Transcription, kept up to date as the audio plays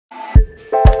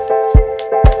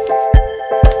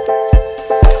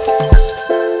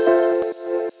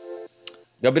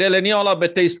Gabriele Niola,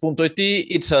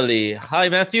 badtaste.it, Italy. Hi,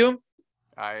 Matthew.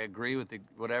 I agree with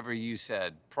whatever you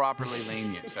said. Properly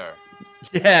lenient, sir.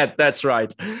 Yeah, that's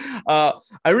right.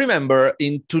 I remember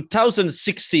in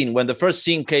 2016 when the first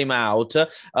scene came out,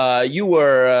 you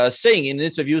were saying in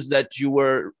interviews that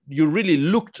you really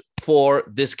looked for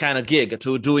this kind of gig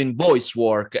to doing voice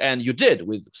work, and you did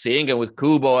with Sing and with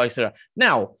Kubo, etc.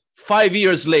 Now, 5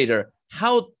 years later,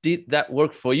 how did that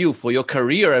work for you, for your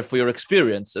career, and for your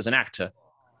experience as an actor?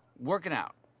 Working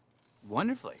out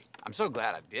wonderfully. I'm so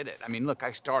glad I did it. I mean, look,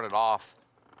 I started off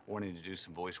wanting to do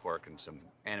some voice work and some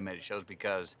animated shows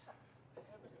because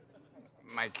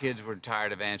my kids were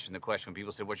tired of answering the question when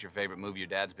people said, "What's your favorite movie your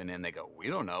dad's been in?" They go, "We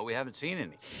don't know. We haven't seen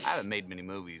any." I haven't made many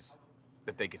movies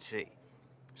that they could see.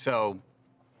 So,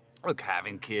 look,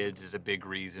 having kids is a big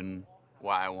reason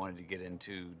why I wanted to get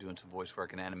into doing some voice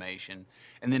work and animation.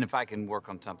 And then if I can work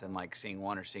on something like Sing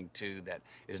 1 or Sing 2 that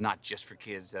is not just for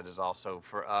kids, that is also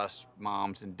for us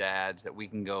moms and dads, that we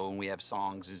can go and we have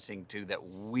songs and sing to that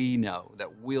we know,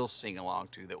 that we'll sing along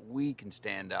to, that we can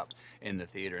stand up in the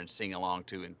theater and sing along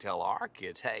to and tell our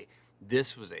kids, hey,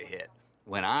 this was a hit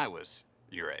when I was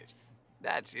your age.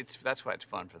 That's why it's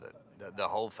fun for the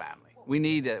whole family. We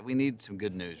need some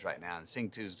good news right now, and Sing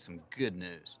 2 is some good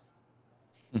news.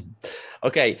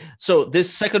 Okay, so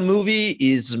this second movie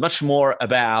is much more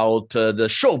about the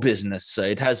show business.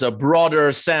 It has a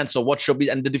broader sense of what show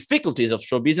business and the difficulties of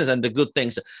show business and the good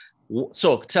things.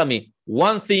 So tell me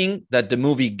one thing that the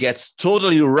movie gets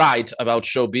totally right about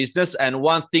show business, and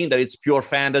one thing that it's pure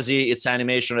fantasy, it's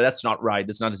animation, that's not right.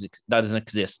 That doesn't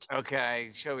exist. Okay,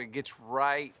 so it gets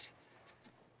right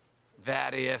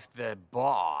that if the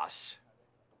boss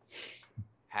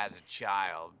has a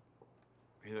child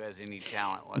who has any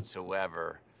talent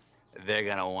whatsoever, they're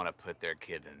gonna want to put their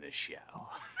kid in the show.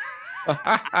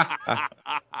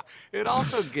 It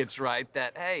also gets right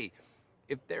that, hey,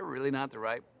 if they're really not the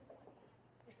right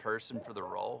person for the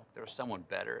role, if there's someone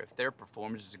better, if their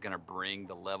performance is gonna bring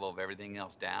the level of everything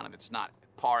else down, if it's not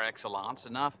par excellence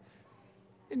enough,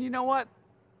 then you know what?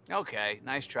 Okay,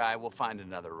 nice try, we'll find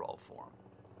another role for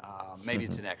them. Maybe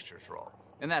it's an extras role.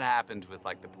 And that happens with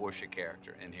like the Portia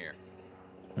character in here.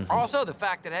 Also, the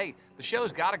fact that, hey, the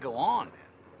show's got to go on, man.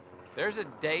 There's a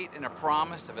date and a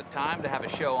promise of a time to have a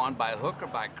show on by hook or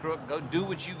by crook. Go do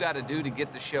what you got to do to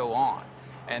get the show on.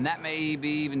 And that may be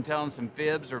even telling some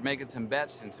fibs or making some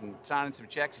bets and signing some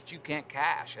checks that you can't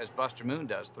cash, as Buster Moon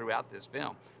does throughout this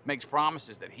film. Makes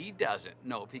promises that he doesn't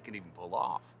know if he can even pull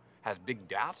off. Has big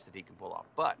doubts that he can pull off.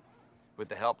 But with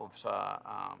the help of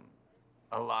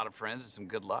a lot of friends and some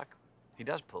good luck, he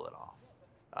does pull it off.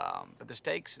 But the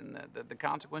stakes and the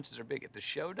consequences are big. If the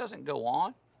show doesn't go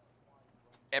on,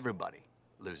 everybody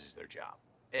loses their job.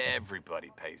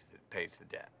 Everybody pays the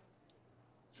debt.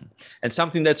 And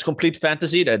something that's complete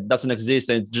fantasy that doesn't exist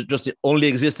and just only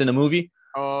exists in a movie?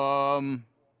 What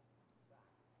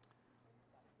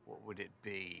would it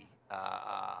be?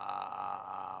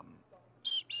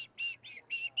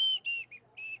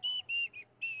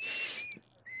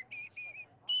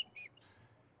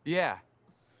 Yeah.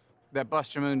 That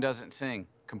Buster Moon doesn't sing.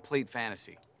 Complete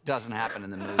fantasy. Doesn't happen in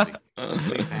the movie.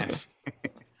 Complete fantasy.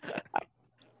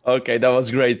 Okay, that was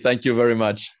great. Thank you very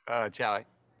much. Ciao.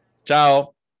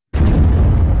 Ciao.